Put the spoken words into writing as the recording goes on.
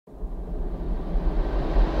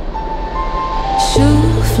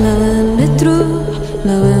لوين بتروح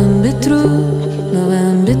لوين بتروح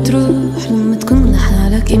لوين بتروح لما تكون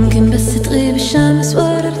لحالك؟ يمكن بس تغيب الشمس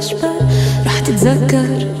ورا الجبال. رح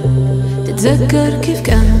تتذكر كيف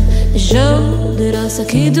كان الجو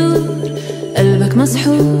براسك يدور، قلبك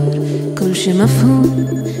مسحور، كل شي مفهوم.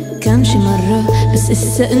 كان شي مرة بس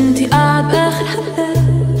إسا انتي قاعد بآخر حلقة،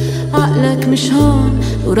 عقلك مش هون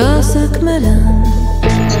وراسك ملان.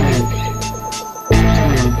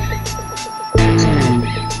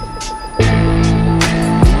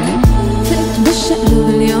 فقت بالشقلب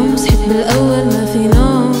اليوم، صحيت بالأول ما في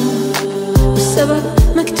نوم، والسبب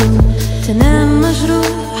مكتوب. تنام مجروح،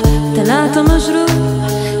 3 مجروح،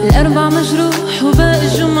 الأربع مجروح، وباقي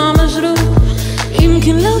الجمعة مجروح.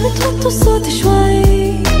 يمكن لو بتوطوا الصوت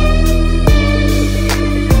شوي،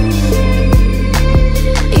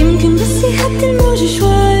 يمكن بس يهدي الموج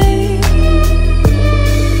شوي.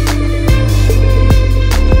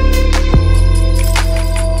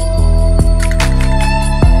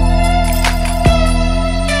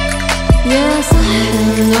 يا صح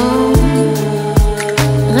النوم،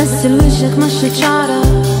 غسل وجهك مشط شعرك،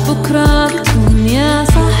 بكرة بتكون. يا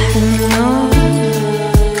صح النوم،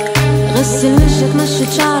 غسل وجهك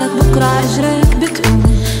مشط شعرك، بكرة عجرك بتقوم.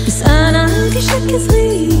 بس أنا عندي شك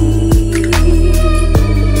صغير،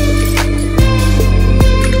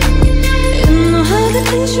 إنه هذا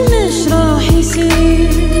كل شي مش راح يصير،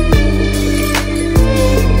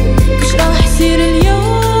 مش راح يصير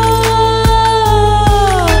اليوم.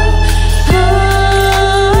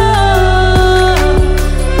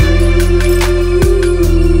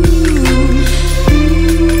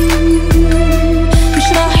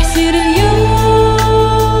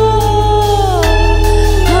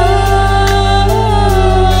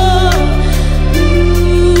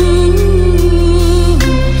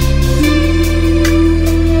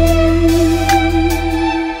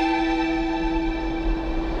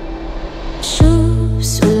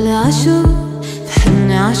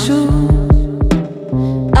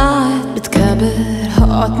 قاعد بتكابر،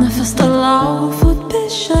 هقعد نفس طلع وفوت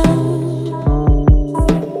بالشو.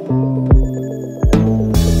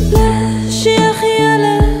 ليش يا أخي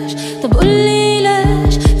ليش؟ طب قولي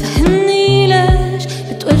ليش، فهمني ليش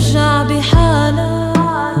بتوجع بحالك.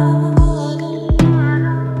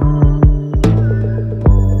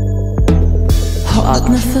 هقعد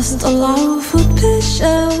نفس طلع وفوت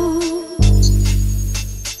بالشو.